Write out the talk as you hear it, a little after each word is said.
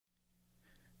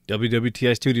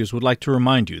WWTI Studios would like to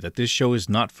remind you that this show is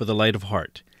not for the light of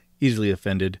heart, easily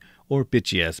offended, or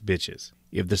bitchy-ass bitches.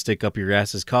 If the stick up your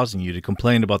ass is causing you to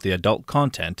complain about the adult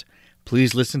content,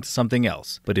 please listen to something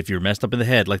else. But if you're messed up in the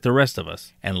head like the rest of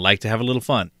us and like to have a little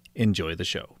fun, enjoy the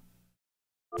show.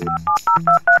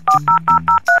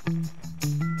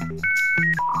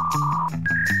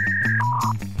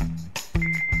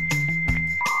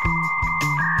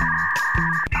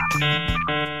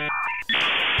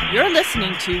 You're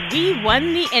listening to We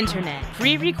Won the Internet,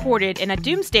 pre-recorded in a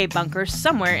doomsday bunker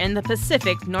somewhere in the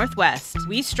Pacific Northwest.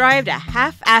 We strive to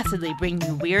half-assedly bring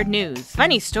you weird news,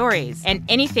 funny stories, and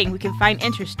anything we can find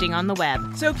interesting on the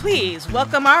web. So please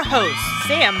welcome our hosts,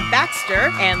 Sam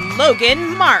Baxter and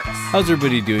Logan Marks. How's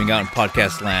everybody doing out in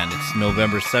podcast land? It's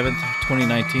November 7th,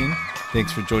 2019.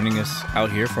 Thanks for joining us out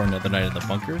here for another night in the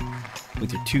bunker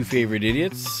with your two favorite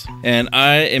idiots. And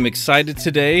I am excited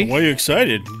today. Why are you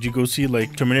excited? Did you go see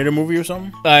like Terminator movie or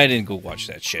something? I didn't go watch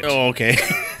that shit. Oh, okay.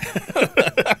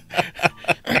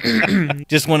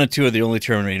 Just one or two of the only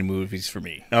Terminator movies for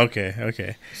me.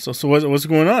 Okay. So what's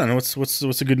going on? What's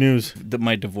the good news?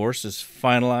 My divorce is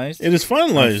finalized. It is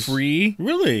finalized. I'm free.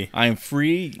 Really? I'm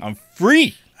free. I'm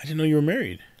free. I didn't know you were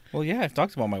married. Well, yeah, I've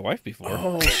talked about my wife before.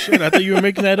 Oh, shit. I thought you were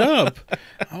making that up.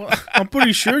 I'm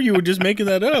pretty sure you were just making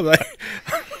that up.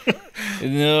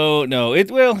 No. It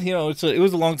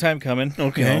was a long time coming.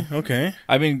 Okay, okay.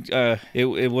 I mean,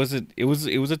 it was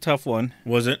a tough one.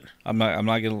 Was it? I'm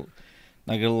not gonna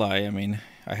lie. I mean,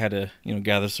 I had to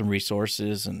gather some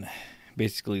resources and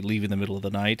basically leave in the middle of the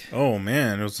night. Oh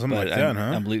man, it was something like that,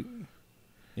 huh?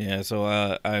 So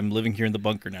I'm living here in the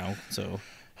bunker now. So.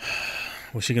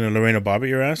 Was she going to Lorena Bobbitt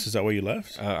your ass? Is that why you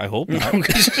left? I hope not.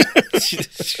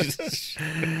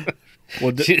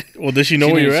 Well, does she know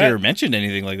where you're at? She never mentioned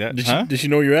anything like that. Did she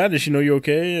know where you're at? Does she know you're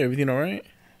okay? Everything all right?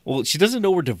 Well, she doesn't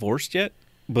know we're divorced yet,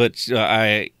 but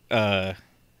how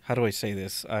do I say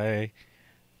this?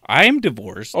 I'm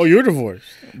divorced. Oh, you're divorced.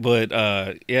 But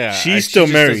yeah, she's still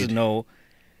married. Doesn't know.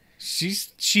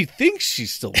 She thinks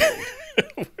she's still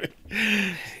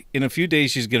married. In a few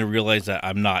days, she's going to realize that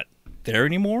I'm not there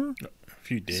anymore.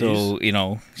 A few days. So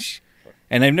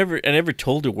and I never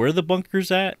told her where the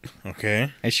bunker's at.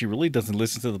 Okay. And she really doesn't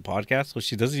listen to the podcast, so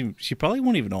she probably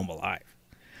won't even know I'm alive.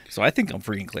 So I think I'm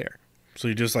free and clear. So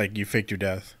you faked your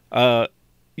death.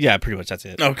 Yeah, pretty much that's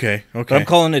it. Okay. But I'm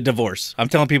calling it divorce. I'm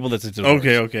telling people that's a divorce.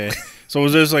 Okay. So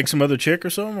was there like some other chick or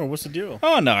something, or what's the deal?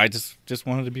 Oh no, I just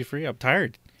wanted to be free. I'm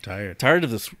tired. Tired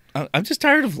of this. I'm just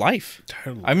tired of life.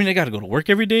 I mean, I got to go to work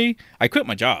every day. I quit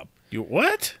my job. You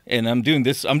what? And I'm doing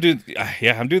this. I'm doing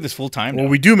this full time. Well,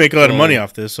 we do make a lot of money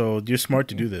off this, so you're smart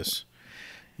to do this.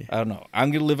 I don't know. I'm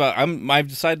gonna live out. I've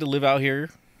decided to live out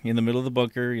here in the middle of the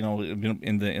bunker. In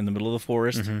the middle of the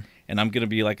forest, and I'm gonna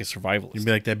be like a survivalist. You'd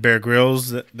be like that Bear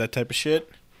Grylls, that type of shit.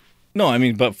 No, I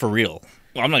mean, but for real.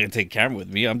 Well, I'm not gonna take a camera with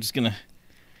me. I'm just gonna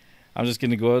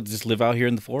go out, just live out here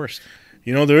in the forest.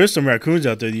 There is some raccoons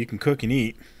out there that you can cook and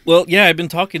eat. Well, yeah, I've been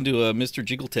talking to Mr.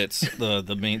 Jiggletits,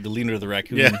 the leader of the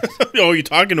raccoon. Yeah. Oh, you're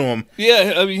talking to him?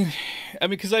 Yeah, I mean,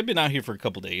 because I've been out here for a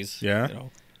couple days. Yeah.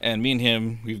 And me and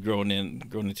him, we've grown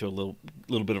into a little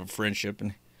bit of a friendship,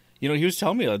 and he was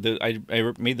telling me that I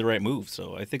made the right move,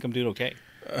 so I think I'm doing okay.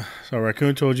 So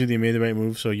Raccoon told you they made the right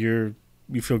move, so you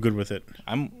feel good with it.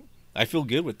 I feel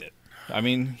good with it. I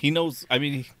mean, he knows. I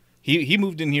mean. He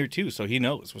moved in here too, so he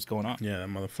knows what's going on. Yeah, that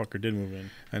motherfucker did move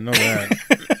in. I know that.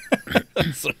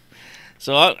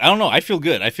 so I don't know. I feel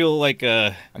good. I feel like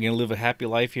I'm gonna live a happy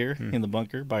life here in the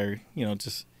bunker by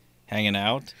just hanging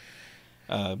out,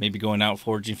 maybe going out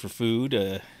foraging for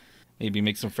food, maybe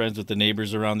make some friends with the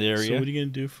neighbors around the area. So what are you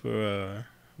gonna do for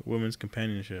women's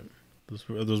companionship?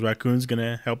 Are those raccoons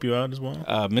gonna help you out as well?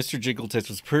 Mr. Jiggletits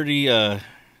was pretty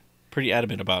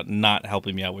adamant about not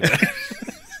helping me out with that.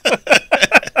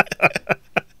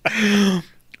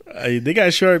 They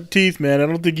got sharp teeth, man. I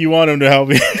don't think you want them to help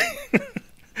you.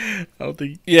 I don't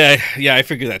think. Yeah, I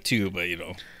figured that too, but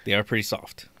they are pretty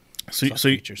soft. So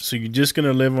you're just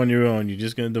gonna live on your own. You're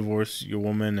just gonna divorce your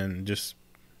woman and just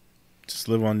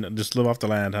live off the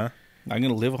land, huh? I'm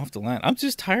gonna live off the land. I'm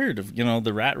just tired of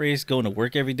the rat race, going to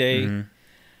work every day,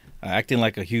 acting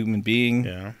like a human being.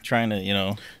 Yeah, trying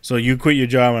to So you quit your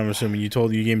job. I'm assuming you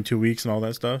gave him 2 weeks and all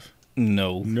that stuff.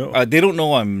 No. They don't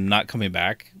know I'm not coming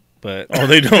back. But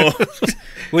they don't.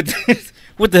 what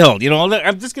the hell?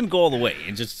 I'm just gonna go all the way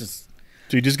and just. So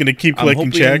you're just gonna keep collecting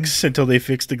checks until they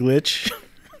fix the glitch.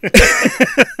 Is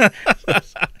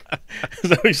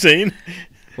that what you're saying?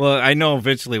 Well, I know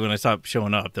eventually when I stop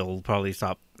showing up, they'll probably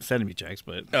stop sending me checks.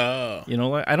 But you know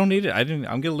what? I don't need it.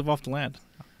 I'm gonna live off the land.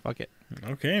 Fuck it.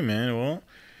 Okay, man. Well,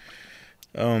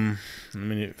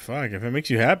 fuck. If it makes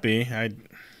you happy,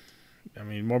 I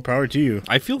mean, more power to you.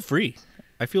 I feel free.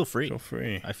 Feel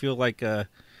free. I feel like I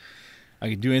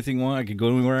can do anything I want. I can go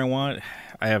anywhere I want.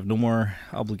 I have no more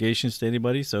obligations to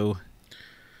anybody. So,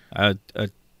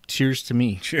 cheers to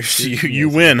me. Cheers to you. You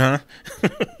win, huh?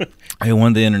 I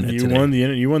won the internet You today. won the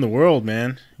internet. You won the world,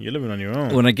 man. You're living on your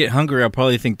own. When I get hungry, I'll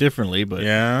probably think differently. But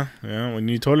yeah. When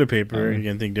you need toilet paper, you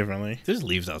can think differently. there's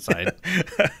leaves outside.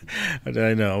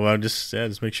 I know. Well, just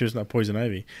make sure it's not poison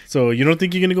ivy. So you don't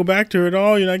think you're gonna go back to her at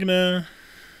all? You're not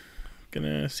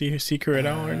gonna seek her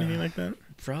out or anything like that?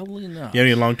 Probably not. You have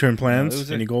any long-term plans?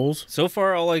 No, Any goals? So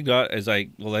far, all I got is I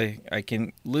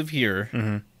can live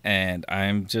here, and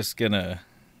I'm just gonna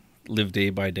live day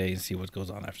by day and see what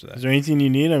goes on after Is that. there anything you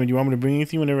need? I mean, do you want me to bring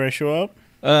anything whenever I show up?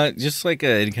 Just like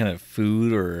any kind of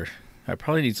food, or I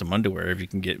probably need some underwear if you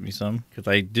can get me some, because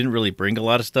I didn't really bring a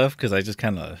lot of stuff because I just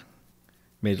kind of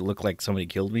made it look like somebody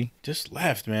killed me. Just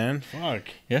left, man. Fuck.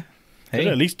 Yeah. Could Hey,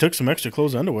 at least took some extra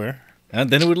clothes and underwear. and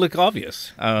then it would look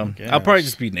obvious. I'll Guess. probably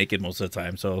just be naked most of the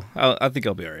time, so I think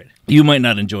I'll be all right. You might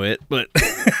not enjoy it, but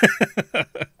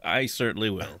I certainly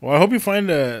will. Well, I hope you find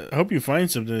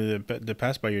something to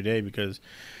pass by your day, because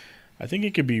I think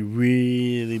it could be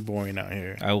really boring out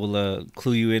here. I will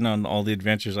clue you in on all the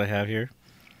adventures I have here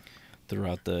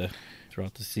throughout the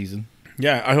season.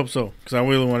 Yeah, I hope so, because I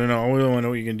really want to know. I really want to know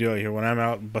what you can do out here when I'm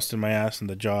out busting my ass in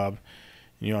the job,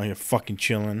 and you're out here fucking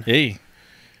chilling. Hey,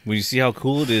 when you see how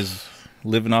cool it is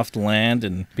living off the land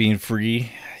and being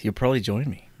free, you'll probably join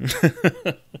me.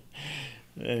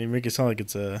 And you make it sound like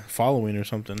it's a following or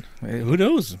something. Hey, who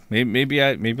knows? Maybe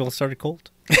I'll start a cult.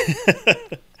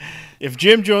 If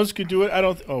Jim Jones could do it, I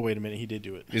don't. Oh, wait a minute, he did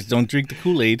do it. Just don't drink the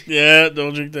Kool-Aid. Yeah,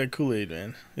 don't drink that Kool-Aid,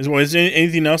 man. Is there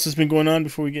anything else that's been going on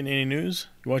before we get into any news?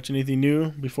 You watch anything new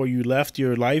before you left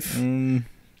your life and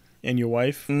your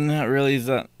wife? Not really. It's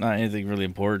not anything really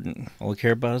important. All I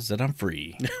care about is that I'm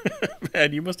free.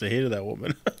 Man, you must have hated that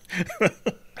woman.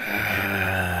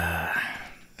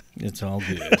 It's all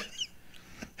good.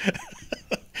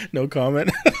 No comment.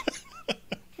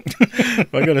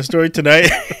 If I got a story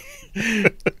tonight.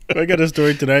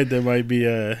 That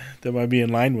might be in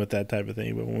line with that type of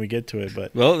thing. But when we get to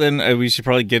it, Well, then we should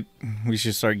start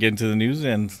getting to the news,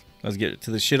 and let's get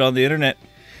to the shit on the internet.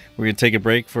 We're gonna take a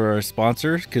break for our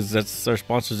sponsor, because that's our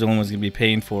sponsor's the only one's gonna be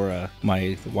paying for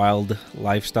my wild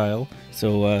lifestyle.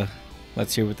 So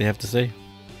let's hear what they have to say.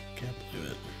 can't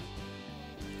believe it.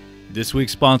 This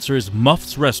week's sponsor is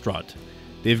Muff's Restaurant.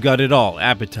 They've got it all: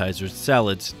 appetizers,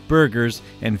 salads, burgers,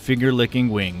 and finger-licking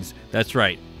wings. That's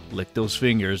right, lick those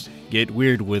fingers, get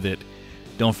weird with it.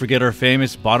 Don't forget our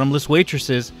famous bottomless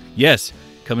waitresses. Yes,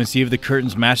 come and see if the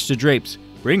curtains match the drapes.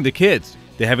 Bring the kids.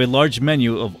 They have a large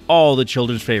menu of all the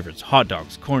children's favorites: hot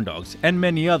dogs, corn dogs, and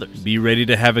many others. Be ready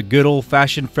to have a good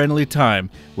old-fashioned friendly time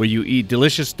where you eat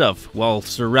delicious stuff while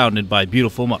surrounded by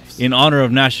beautiful muffs. In honor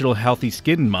of National Healthy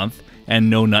Skin Month and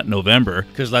No Nut November,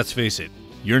 because let's face it,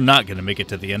 you're not going to make it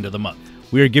to the end of the month,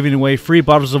 we are giving away free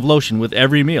bottles of lotion with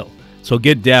every meal. So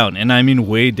get down, and I mean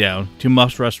way down, to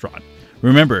Muff's Restaurant.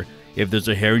 Remember, if there's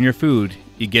a hair in your food,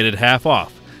 you get it half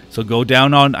off. So go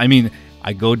down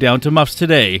to Muff's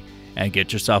today and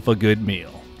get yourself a good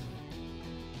meal.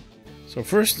 So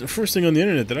first thing on the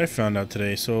internet that I found out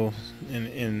today. So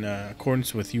in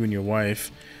accordance with you and your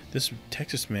wife, this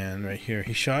Texas man right here,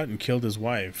 he shot and killed his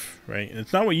wife. Right? And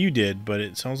it's not what you did, but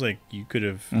it sounds like you could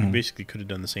have. You basically could have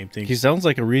done the same thing. He sounds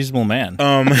like a reasonable man.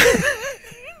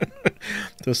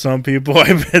 To some people,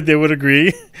 I bet they would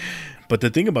agree. But the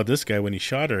thing about this guy, when he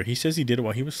shot her, he says he did it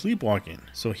while he was sleepwalking.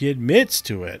 So he admits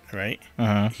to it, right?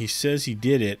 He says he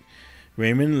did it.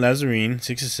 Raymond Lazarine,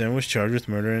 67, was charged with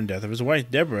murder and death of his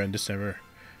wife, Deborah, in December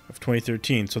of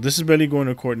 2013. So this is barely going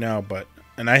to court now,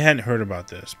 and I hadn't heard about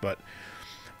this, but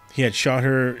he had shot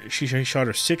her. He shot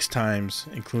her 6 times,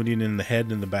 including in the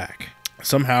head and the back.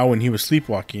 Somehow, when he was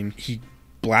sleepwalking, he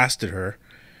blasted her,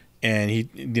 and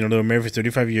they were married for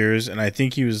 35 years, and I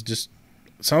think he was just,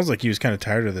 sounds like he was kind of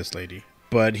tired of this lady.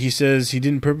 But he says he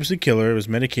didn't purposely kill her. It was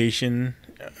medication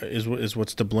is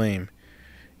what's to blame.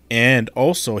 And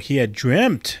also, he had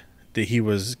dreamt that he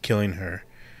was killing her,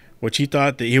 which he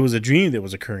thought that it was a dream that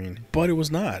was occurring, but it was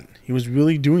not. He was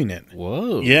really doing it.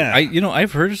 Whoa. Yeah.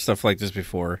 I've heard of stuff like this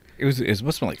before. It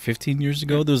must have been like 15 years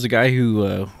ago. There was a guy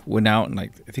who went out and I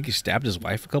think he stabbed his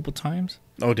wife a couple times.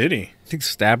 Oh, did he? I think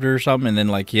stabbed her or something, and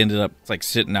then he ended up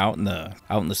sitting out in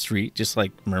the street, just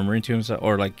murmuring to himself,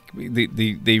 or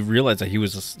they realized that he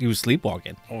was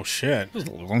sleepwalking. Oh shit! It was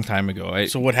a long time ago.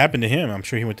 So what happened to him? I'm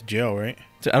sure he went to jail, right?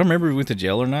 I don't remember if he went to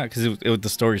jail or not, because the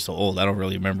story's so old. I don't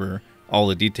really remember all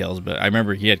the details, but I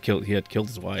remember he had killed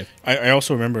his wife. I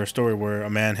also remember a story where a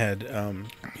man had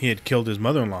killed his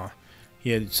mother-in-law.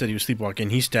 He had said he was sleepwalking.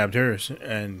 He stabbed her,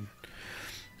 and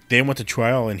they went to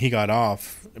trial and he got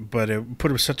off, but it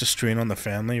put such a strain on the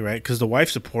family, right? Because the wife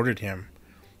supported him,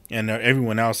 and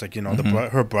everyone else, like, you know,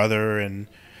 her brother and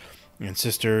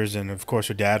sisters, and of course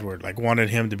her dad were like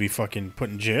wanted him to be fucking put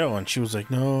in jail, and she was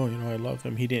like, no, you know, I love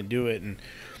him, he didn't do it, and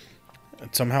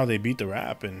somehow they beat the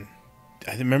rap. And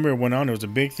I remember it went on, it was a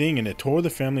big thing, and it tore the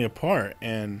family apart.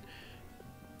 And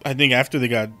I think after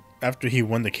he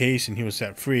won the case and he was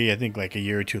set free, I think like a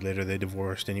year or two later they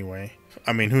divorced anyway.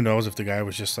 I mean, who knows if the guy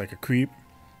was just like a creep,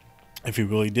 if he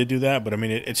really did do that. But I mean,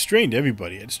 it strained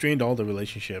everybody. It strained all the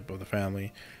relationship of the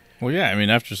family. Well, yeah, I mean,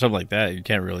 after something like that, you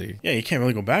can't really... Yeah, you can't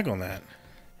really go back on that.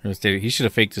 He should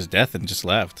have faked his death and just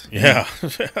left. Yeah,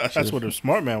 that's what a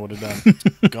smart man would have done.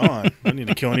 Gone. Don't need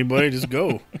to kill anybody, just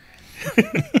go.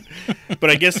 But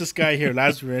I guess this guy here,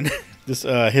 Lazarin,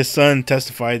 his son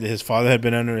testified that his father had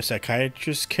been under a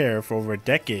psychiatrist's care for over a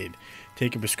decade,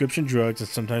 taking prescription drugs and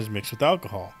sometimes mixed with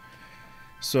alcohol.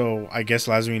 So I guess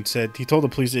Lazarin said he told the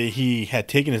police that he had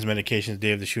taken his medication the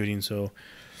day of the shooting. So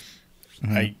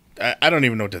I don't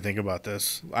even know what to think about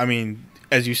this. I mean,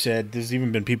 as you said, there's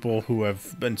even been people who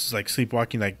have been like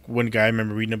sleepwalking. Like one guy I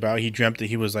remember reading about, he dreamt that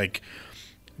he was like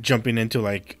jumping into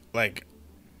like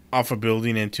off a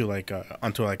building into like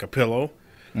onto like a pillow.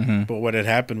 But what had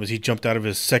happened was he jumped out of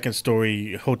his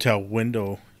second-story hotel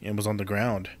window and was on the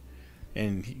ground.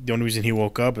 And the only reason he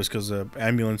woke up is because the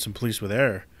ambulance and police were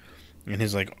there. And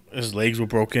his legs were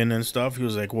broken and stuff. He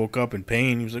was like woke up in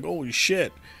pain. He was like, "Holy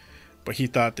shit!" But he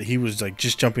thought that he was like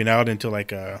just jumping out into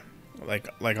like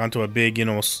onto a big, you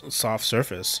know, soft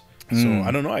surface. So I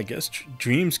don't know. I guess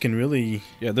dreams can really.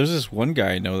 Yeah, there's this one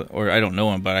guy I know, or I don't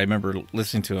know him, but I remember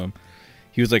listening to him.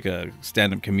 He was like a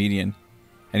stand-up comedian,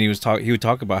 and he would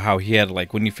talk about how he had,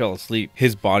 like, when he fell asleep,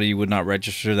 his body would not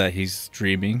register that he's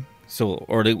dreaming. So,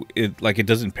 or it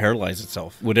doesn't paralyze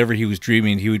itself. Whatever he was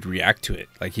dreaming, he would react to it.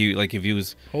 Like if he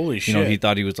was, holy shit, you know, he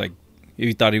thought he was like, if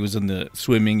he thought he was in the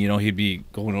swimming, you know, he'd be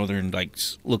going over there and like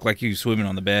look like he was swimming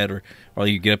on the bed, or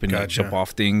you get up and jump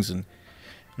off things. And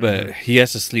but he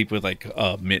has to sleep with like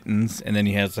mittens, and then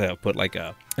he has to put like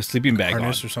a sleeping bag on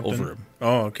or something over him.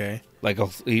 Oh, okay. Like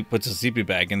he puts a sleeping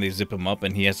bag and they zip him up,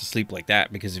 and he has to sleep like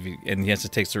that because he has to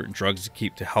take certain drugs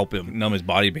to help him numb his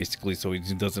body basically, so he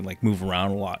doesn't like move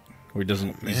around a lot, or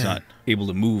he's not able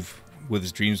to move with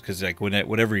his dreams, because like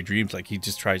whatever he dreams, like he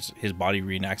just tries, his body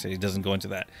reenacts it. He doesn't go into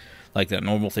that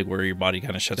normal thing where your body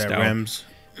kind of shuts down. REMs.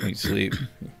 When you sleep.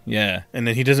 Yeah. And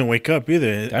then he doesn't wake up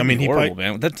either. That'd be horrible,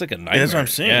 man. That's like a nightmare. That's what I'm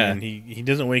saying. Yeah. And he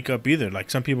doesn't wake up either. Like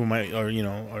some people might, or you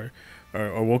know,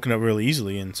 are woken up really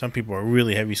easily, and some people are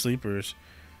really heavy sleepers.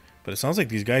 But it sounds like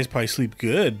these guys probably sleep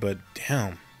good. But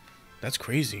damn, that's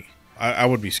crazy. I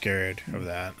would be scared of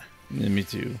that. Yeah, me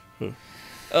too.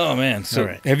 Oh man.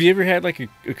 So have you ever had like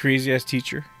a crazy ass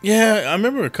teacher? Yeah, I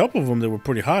remember a couple of them that were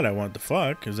pretty hot. I wanted to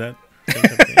fuck. Is that?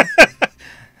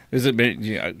 Is it?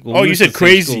 Yeah, well, you said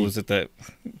crazy. School, is it that?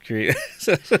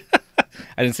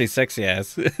 I didn't say sexy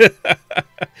ass.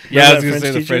 Yeah, I was gonna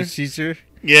say the French teacher.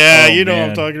 Yeah, you know what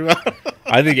I'm talking about.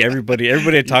 I think everybody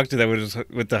I talked to that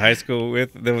with the high school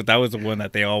with, that was the one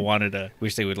that they all wanted to,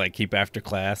 wish they would like keep after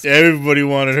class. Everybody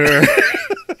wanted her.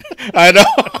 I know.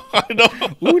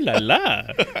 Ooh la la.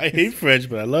 I hate French,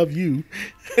 but I love you.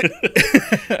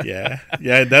 yeah.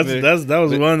 That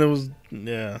was one that was,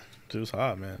 yeah. She was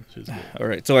hot, man. She was good. All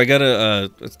right, so I got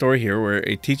a story here where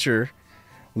a teacher,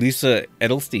 Lisa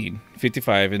Edelstein,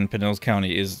 55, in Pinellas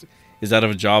County, is out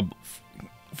of a job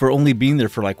for only being there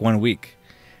for like 1 week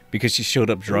because she showed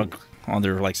up drunk on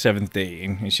their like 7th day,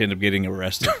 and she ended up getting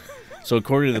arrested. So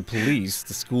according to the police,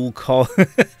 the school called.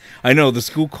 The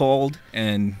school called,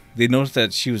 and they noticed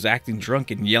that she was acting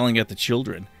drunk and yelling at the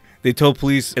children. They told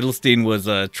police Edelstein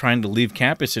was trying to leave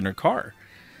campus in her car.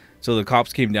 So the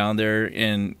cops came down there,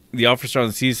 and the officer on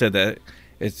the scene said that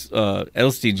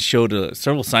Edelstein showed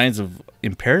several signs of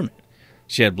impairment.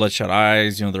 She had bloodshot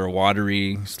eyes, they were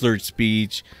watery, slurred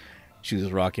speech. She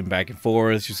was rocking back and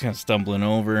forth. She was kind of stumbling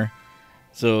over.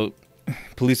 So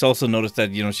police also noticed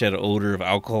that, she had an odor of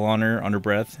alcohol on her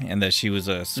breath, and that she was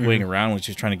swaying around when she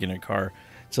was trying to get in her car.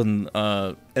 So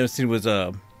Edelstein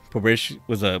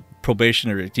was a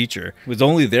probationary teacher. Was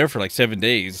only there for like 7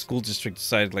 days. The school district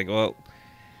decided we're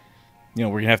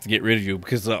going to have to get rid of you,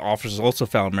 because the officers also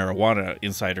found marijuana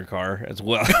inside her car as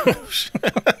well.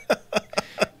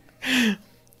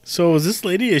 So was this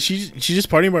lady, is she just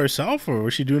partying by herself, or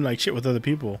was she doing like shit with other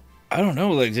people? I don't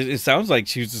know. It sounds like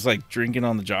she was just like drinking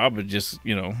on the job, and just,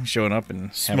 showing up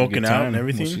and smoking out and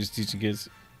everything. She was teaching kids.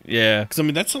 Yeah. Because, I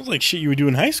mean, that sounds like shit you would do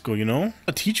in high school, you know?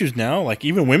 Teachers now, like,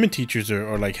 even women teachers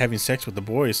are like, having sex with the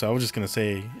boys. So I was just going to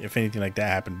say, if anything like that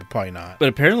happened, but probably not. But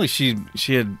apparently she's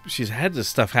had this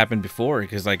stuff happen before,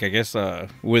 because, like, I guess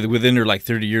within her, like,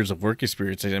 30 years of work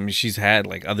experience, I mean, she's had,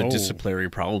 like, other disciplinary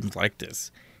problems like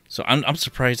this. So I'm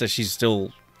surprised that she's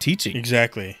still teaching.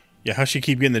 Exactly. Yeah, how she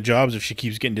keep getting the jobs if she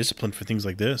keeps getting disciplined for things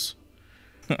like this?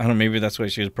 I don't know, maybe that's why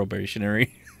she was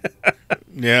probationary.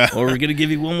 Yeah. Or we're going to give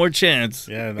you one more chance.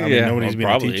 Yeah, I mean, nobody's being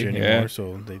a teacher anymore,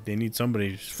 so they need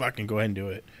somebody to just fucking go ahead and do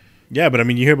it. Yeah, but I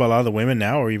mean, you hear about a lot of the women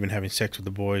now are even having sex with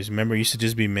the boys. Remember, it used to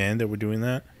just be men that were doing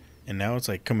that? And now it's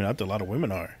like coming out that a lot of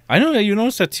women are. I know, you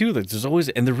notice that too. Like, there's always,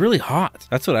 and they're really hot.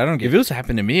 That's what I don't get. If it was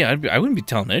happening to me, I wouldn't be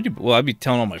telling anybody. Well, I'd be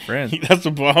telling all my friends. That's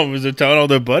the problem, is they're telling all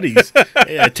their buddies.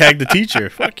 Hey, I tagged the teacher.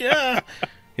 Fuck yeah.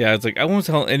 Yeah, it's like, I won't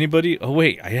tell anybody. Oh,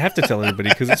 wait, I have to tell everybody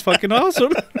because it's fucking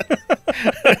awesome.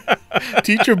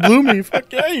 Teacher blew me.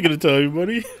 Fuck yeah, you're going to tell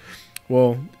everybody.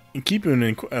 Well, in keeping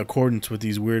in accordance with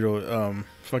these weirdo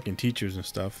fucking teachers and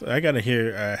stuff, I got to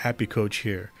hear a happy coach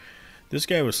here. This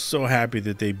guy was so happy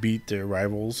that they beat their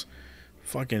rivals.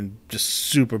 Fucking just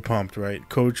super pumped, right?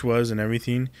 Coach was and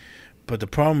everything. But the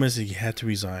problem is that he had to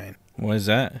resign. Why is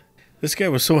that? This guy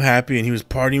was so happy, and he was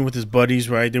partying with his buddies,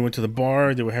 right? They went to the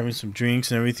bar, they were having some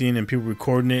drinks and everything, and people were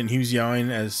recording it, and he was yelling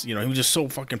as, you know, he was just so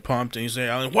fucking pumped, and he's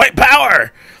like, "White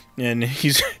power!" And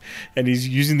he's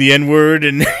using the N-word,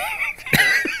 and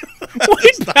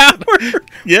White power?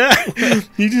 yeah.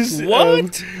 He just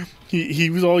what? He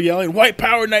was all yelling, "White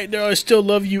power night there, I still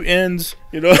love you ends."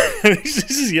 You know, he's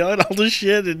just yelling all this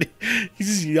shit, and he's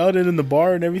just yelling it in the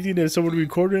bar and everything, and someone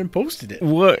recorded it and posted it.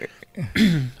 What?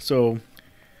 So,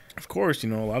 of course, you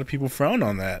know, a lot of people frown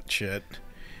on that shit.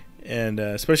 And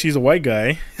especially he's a white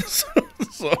guy.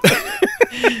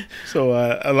 so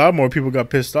a lot more people got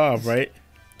pissed off, right?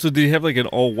 So did he have like an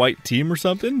all-white team or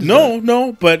something?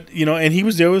 No, but, you know, and he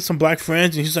was there with some black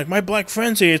friends, and he's like, "My black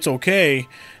friends say it's okay.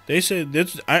 They say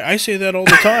that's I say that all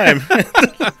the time."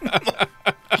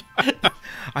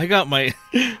 I got my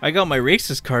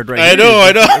racist card right I here. know.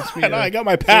 I got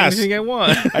my pass. Anything I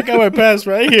want. I got my pass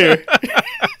right here.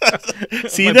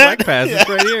 See my that? Black pass is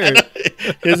right here.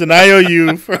 Here's an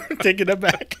IOU for taking it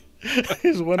back.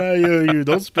 Here's one IOU.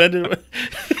 Don't spend it.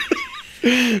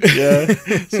 Yeah.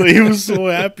 So he was so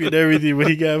happy and everything when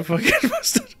he got fucking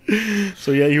busted.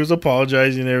 So yeah, he was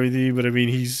apologizing and everything, but I mean,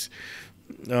 he's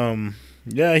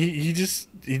yeah, he just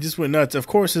went nuts. Of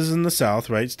course, this is in the South,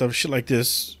 right? Shit like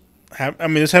this. I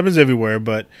mean, this happens everywhere,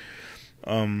 but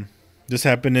this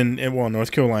happened in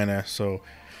North Carolina. So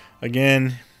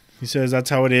again, he says that's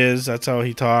how it is. That's how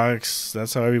he talks.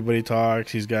 That's how everybody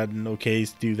talks. He's got no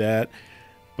case to do that.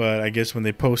 But I guess when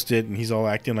they post it and he's all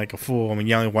acting like a fool, I mean,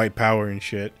 yelling white power and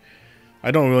shit,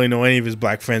 I don't really know any of his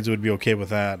black friends who would be okay with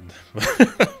that.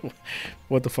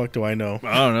 What the fuck do I know?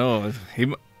 I don't know.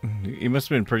 He must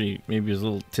have been pretty. Maybe he was a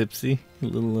little tipsy, a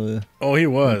little. Oh, he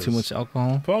was too much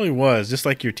alcohol. Probably was, just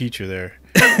like your teacher there.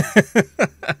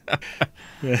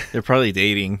 Yeah. They're probably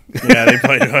dating. Yeah, they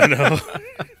probably don't know.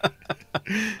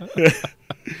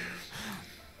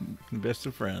 Best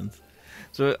of friends.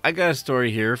 So I got a story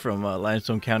here from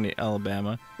Limestone County,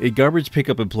 Alabama. A garbage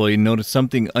pickup employee noticed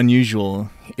something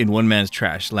unusual in one man's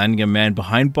trash, landing a man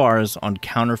behind bars on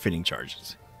counterfeiting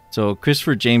charges. So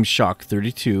Christopher James Schock,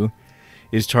 32,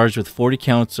 is charged with 40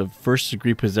 counts of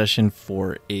first-degree possession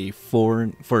for a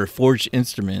forged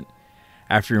instrument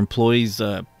after employees,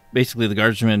 basically the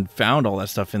garbage men, found all that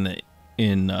stuff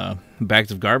in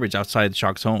bags of garbage outside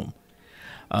Schock's home.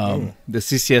 The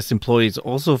CCS employees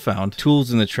also found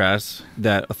tools in the trash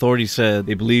that authorities said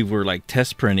they believe were like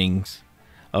test printings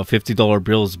of $50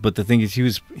 bills. But the thing is,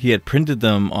 he had printed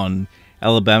them on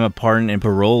Alabama pardon and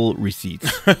parole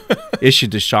receipts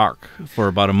issued to Schock for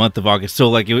about a month of August. So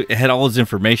like it had all his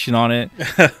information on it.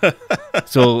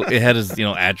 So it had his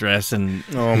address and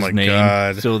his name.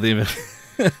 God. So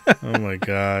Oh my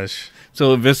gosh.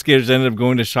 So investigators ended up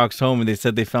going to Schock's home, and they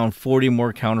said they found 40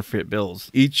 more counterfeit bills.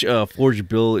 Each forged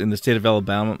bill in the state of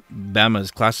Alabama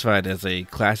is classified as a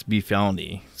Class B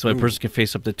felony. So a person can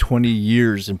face up to 20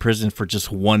 years in prison for just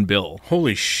one bill.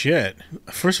 Holy shit.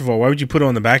 First of all, why would you put it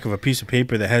on the back of a piece of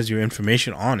paper that has your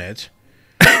information on it?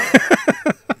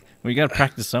 Well, you got to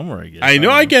practice somewhere, I guess. I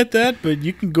know, I get that, but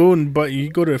you can go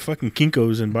to fucking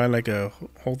Kinko's and buy like a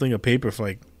whole thing of paper for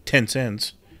like 10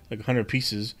 cents. Like 100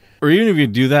 pieces. Or even if you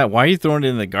do that, why are you throwing it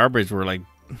in the garbage? Where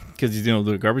because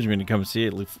the garbage man to come see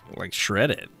it, like shred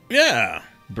it. Yeah.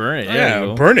 Burn it.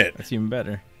 Yeah, burn it. That's even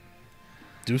better.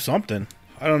 Do something.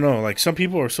 I don't know. Like, some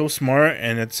people are so smart,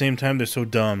 and at the same time, they're so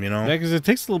dumb, you know? Yeah, because it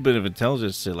takes a little bit of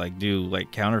intelligence to like do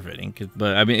like counterfeiting.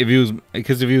 But I mean, if he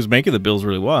was making the bills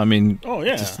really well, I mean, Oh,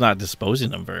 yeah. just not disposing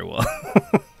them very well.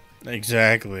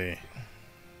 Exactly.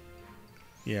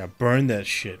 Yeah, burn that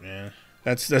shit, man.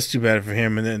 That's too bad for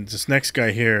him. And then this next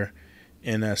guy here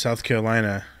in South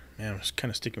Carolina, man, I'm just kind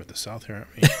of sticking with the South here, aren't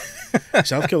we?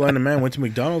 South Carolina man went to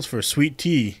McDonald's for a sweet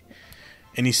tea,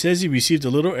 and he says he received a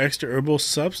little extra herbal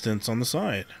substance on the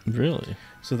side. Really?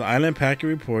 So the Island Packet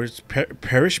reports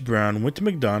Parrish Brown went to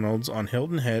McDonald's on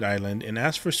Hilton Head Island and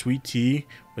asked for sweet tea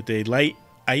with a light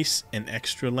ice and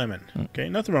extra lemon. Okay,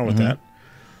 nothing wrong with that.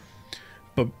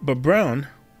 But Brown,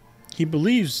 he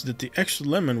believes that the extra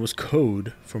lemon was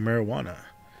code for marijuana.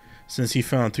 Since he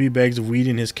found 3 bags of weed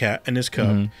in his cup,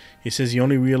 he says he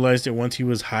only realized it once he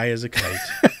was high as a kite.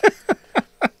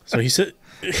 So he said.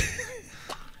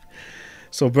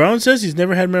 So Brown says he's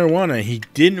never had marijuana. He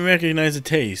didn't recognize the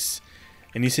taste,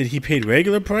 and he said he paid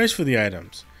regular price for the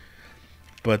items.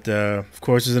 But of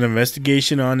course, there's an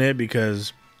investigation on it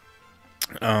because,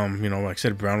 like I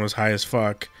said, Brown was high as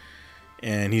fuck.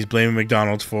 And he's blaming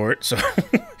McDonald's for it. So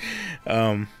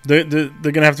they're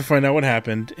gonna have to find out what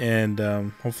happened, and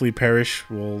hopefully Parrish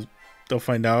they'll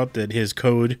find out that his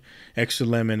code extra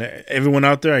lemon. Everyone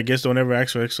out there, I guess, don't ever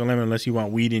ask for extra lemon unless you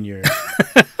want weed in your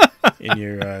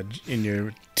in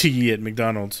your tea at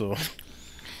McDonald's. So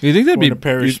you think that'd be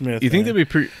Parrish Smith? You think that'd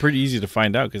be pretty easy to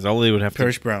find out because all they would have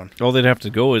Parrish Brown. All they'd have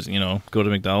to go is go to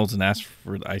McDonald's and ask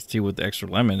for the iced tea with the extra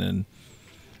lemon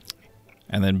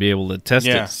and then be able to test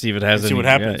it to see if it has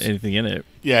anything in it.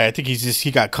 Yeah, I think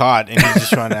he got caught and he's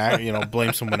just trying to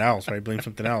blame someone else, right? Blame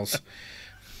something else.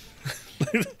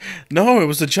 No, it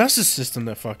was the justice system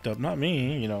that fucked up, not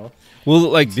me. Well,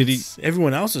 like, did he?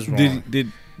 Everyone else is wrong.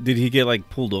 Did he get like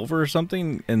pulled over or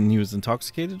something and he was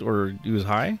intoxicated or he was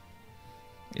high?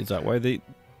 Is that why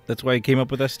that's why he came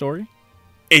up with that story?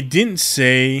 It didn't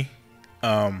say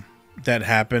that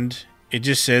happened. It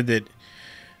just said that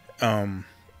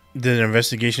the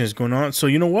investigation is going on. So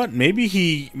you know what?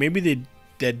 Maybe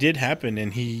that did happen,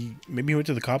 and he went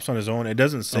to the cops on his own. It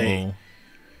doesn't say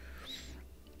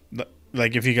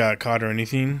like if he got caught or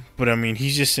anything. But I mean,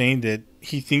 he's just saying that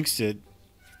he thinks that.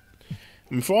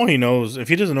 I mean, for all he knows, if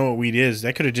he doesn't know what weed is,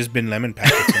 that could have just been lemon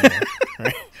packets in there,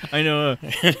 right? I know.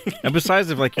 And besides,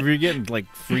 if you're getting like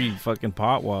free fucking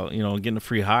pot while getting a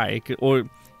free high, or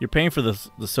you're paying for the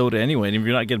soda anyway, and if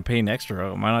you're not getting paid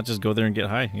extra, why not just go there and get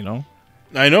high?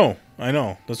 I know.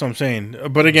 That's what I'm saying.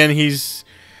 But again, he's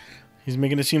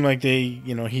making it seem like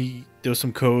there was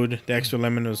some code. The extra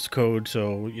lemon was code,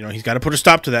 so he's got to put a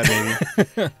stop to that,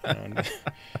 maybe.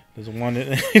 Doesn't want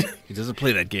it. He doesn't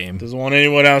play that game. Doesn't want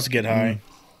anyone else to get high.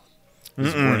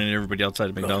 He's warning everybody outside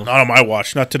of McDonald's. Not on my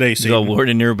watch. Not today. He's all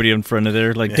warning everybody in front of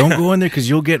there, like, don't go in there because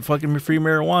you'll get fucking free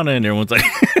marijuana. And everyone's like,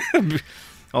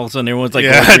 all of a sudden, everyone's like,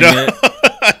 it.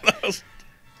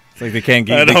 It's like they can't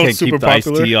keep the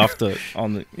iced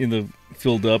tea in the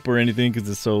filled up or anything because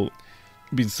it's so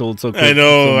being sold so quick. I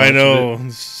know.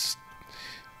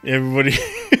 Everybody.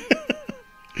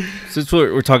 Since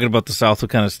we're talking about the South, we'll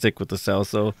kind of stick with the South.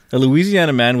 So, a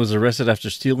Louisiana man was arrested after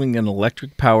stealing an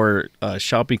electric power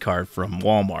shopping cart from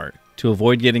Walmart to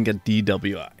avoid getting a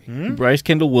DWI. Bryce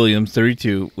Kendall Williams,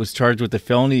 32, was charged with a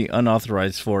felony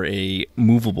unauthorized for a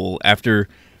movable after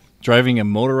driving a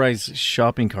motorized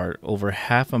shopping cart over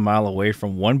half a mile away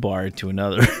from one bar to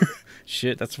another.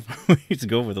 Shit, that's a far way to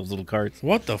go for those little carts.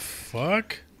 What the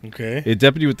fuck? Okay. A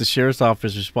deputy with the sheriff's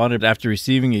office responded after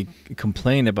receiving a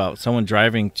complaint about someone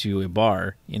driving to a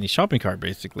bar in a shopping cart,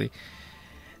 basically.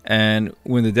 And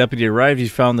when the deputy arrived, he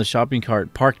found the shopping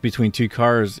cart parked between 2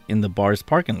 cars in the bar's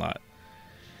parking lot.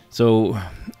 So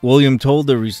William told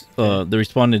the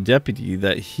responding deputy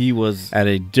that he was at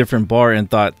a different bar and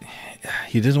thought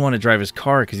he doesn't want to drive his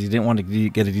car because he didn't want to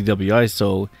get a DWI.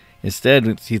 So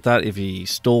instead, he thought if he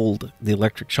stole the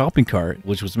electric shopping cart,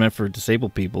 which was meant for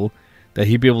disabled people, that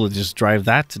he'd be able to just drive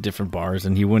that to different bars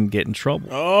and he wouldn't get in trouble.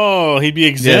 Oh, he'd be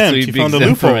exempt. Yeah, so he found a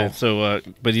loophole. So,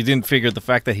 but he didn't figure the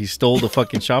fact that he stole the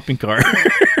fucking shopping cart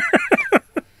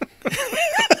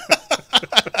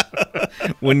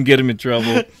wouldn't get him in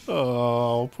trouble.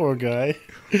 Oh, poor guy.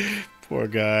 Poor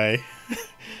guy.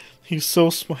 He's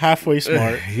so halfway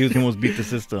smart. He almost beat the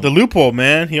system. The loophole,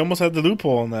 man. He almost had the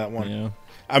loophole on that one. Yeah.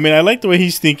 I mean, I like the way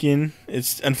he's thinking.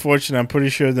 It's unfortunate. I'm pretty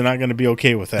sure they're not going to be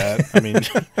okay with that. I mean,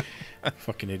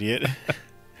 fucking idiot.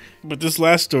 But this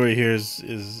last story here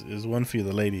is one for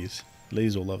the ladies.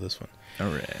 Ladies will love this one.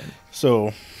 All right.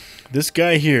 So, this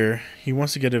guy here, he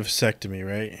wants to get a vasectomy,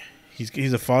 right?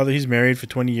 He's a father. He's married for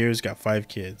 20 years, got 5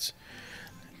 kids.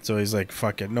 So he's like,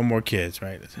 fuck it, no more kids,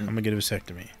 right? I'm going to get a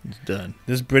vasectomy. It's done.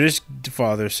 This British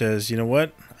father says, you know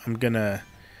what? I'm going to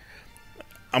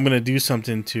do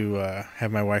something to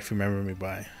have my wife remember me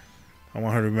by. I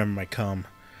want her to remember my cum.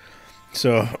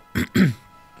 So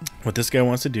what this guy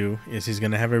wants to do is he's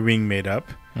going to have a ring made up,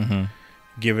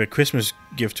 give a Christmas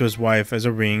gift to his wife as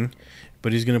a ring,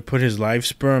 but he's going to put his live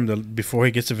sperm, before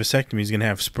he gets a vasectomy, he's going to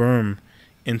have sperm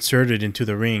inserted into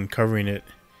the ring, covering it.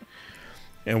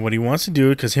 And what he wants to do,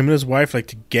 because him and his wife like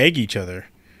to gag each other,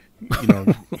 you know,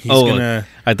 he's gonna.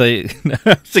 I thought you I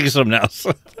was thinking something else.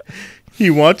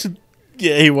 He wants to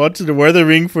wear the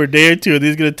ring for a day or two, and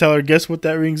he's gonna tell her, "Guess what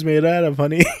that ring's made out of,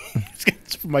 honey?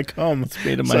 It's my cum. It's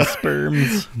made of my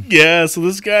sperms." Yeah. So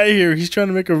this guy here, he's trying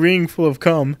to make a ring full of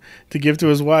cum to give to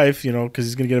his wife, you know, because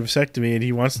he's gonna get a vasectomy, and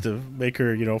he wants to make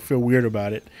her, you know, feel weird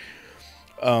about it.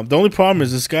 The only problem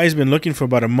is this guy's been looking for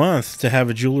about a month to have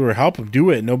a jeweler help him do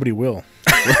it, and nobody will.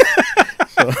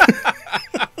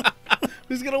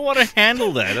 Who's gonna want to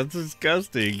handle that? That's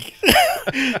disgusting.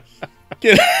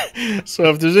 So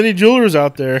if there's any jewelers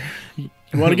out there, you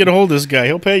want to get a hold of this guy,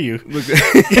 he'll pay you.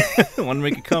 I want to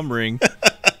make a cum ring.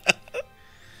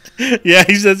 Yeah,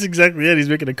 that's exactly it. He's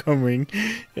making a cum ring,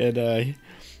 and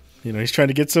you know, he's trying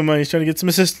to get some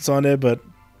assistance on it, but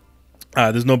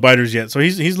there's no biters yet. So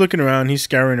he's looking around, he's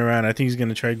scouring around. I think he's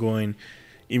gonna try going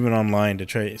even online to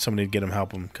try somebody to get him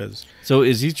help him. So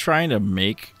is he trying to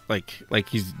make like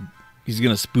he's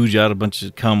gonna spooge out a bunch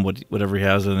of cum, whatever he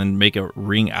has, and then make a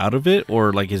ring out of it,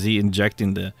 or like is he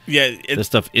injecting the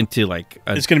stuff into like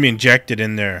it's gonna be injected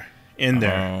in there.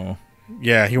 Oh.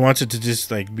 Yeah, he wants it to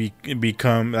just like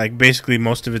become like basically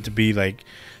most of it to be like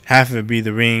half of it be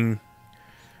the ring,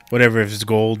 whatever, if it's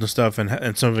gold and stuff,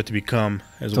 and some of it to become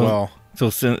as well. So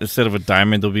instead of a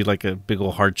diamond, there'll be like a big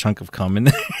old hard chunk of cum in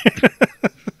there.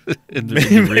 In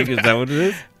the ring, is that what it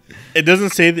is? It doesn't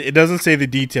say the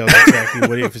details exactly.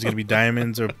 What if it's going to be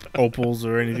diamonds or opals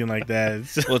or anything like that?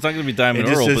 It's not going to be diamond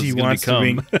or opals. It's going to be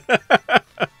cum.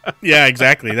 Yeah,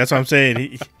 exactly. That's what I'm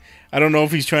saying. I don't know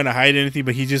if he's trying to hide anything,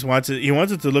 but he just wants it. He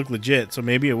wants it to look legit. So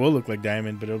maybe it will look like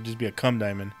diamond, but it'll just be a cum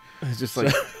diamond. It's just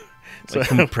like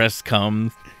compressed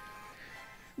cum.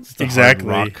 Exactly.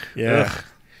 Rock. Yeah.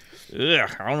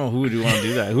 Ugh. I don't know who would want to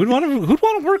do that. Who'd want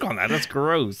to work on that? That's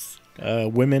gross.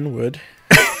 Women would.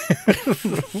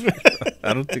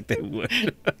 I don't think they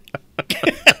would.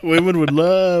 Women would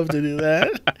love to do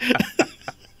that.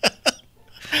 I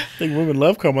think women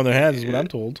love cum on their hands, is what I'm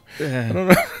told. I don't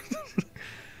know.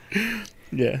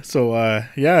 Yeah. So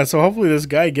So hopefully this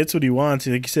guy gets what he wants.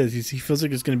 Like he says, he feels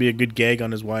like it's going to be a good gag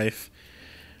on his wife.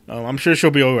 I'm sure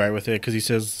she'll be all right with it because he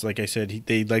says, like I said,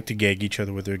 they like to gag each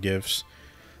other with their gifts.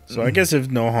 So I guess if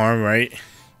no harm, right?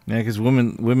 Yeah, because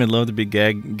women love to be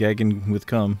gagging with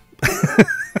cum.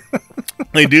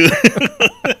 They do.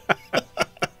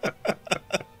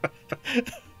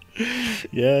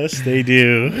 Yes, they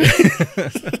do.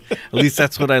 At least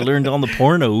that's what I learned on the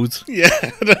pornos. Yeah.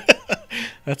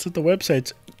 That's what the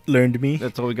websites learned me.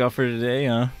 That's all we got for today,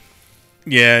 huh?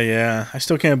 Yeah. I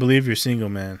still can't believe you're single,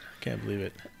 man. Can't believe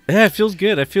it. Yeah, it feels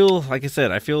good. I feel, like I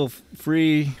said, I feel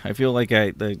free. I feel like I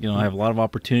have a lot of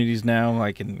opportunities now.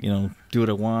 I can, do what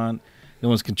I want. No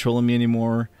one's controlling me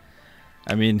anymore.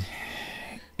 I mean,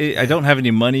 I don't have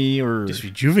any money or just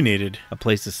rejuvenated. A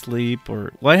place to sleep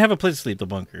I have a place to sleep, the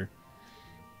bunker.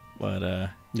 But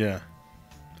yeah,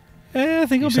 I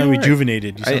think you sound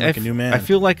rejuvenated. You sound like a new man. I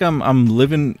feel like I'm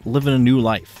living a new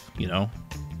life.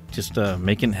 Just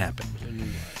making it happen.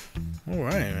 All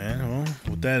right, man. Well,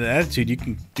 with that attitude, you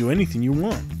can do anything you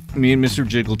want. Me and Mr.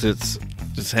 Jiggletits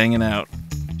just hanging out.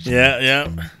 Yeah.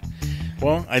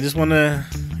 Well, I just want to.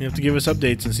 You have to give us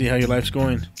updates and see how your life's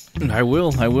going. I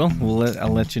will. I'll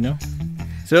let you know.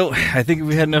 So, I think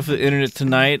we had enough of the internet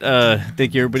tonight.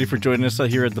 Thank you, everybody, for joining us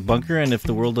here at the bunker. And if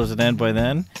the world doesn't end by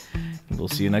then, we'll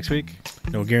see you next week.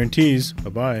 No guarantees.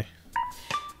 Bye-bye.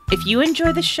 If you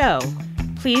enjoy the show,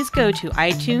 please go to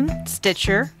iTunes,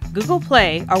 Stitcher, Google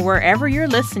Play, or wherever you're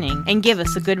listening and give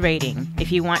us a good rating.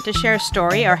 If you want to share a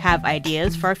story or have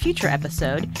ideas for a future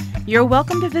episode, you're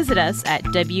welcome to visit us at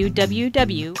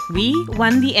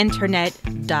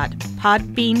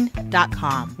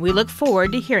www.wewontheinternet.podbean.com. We look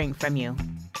forward to hearing from you.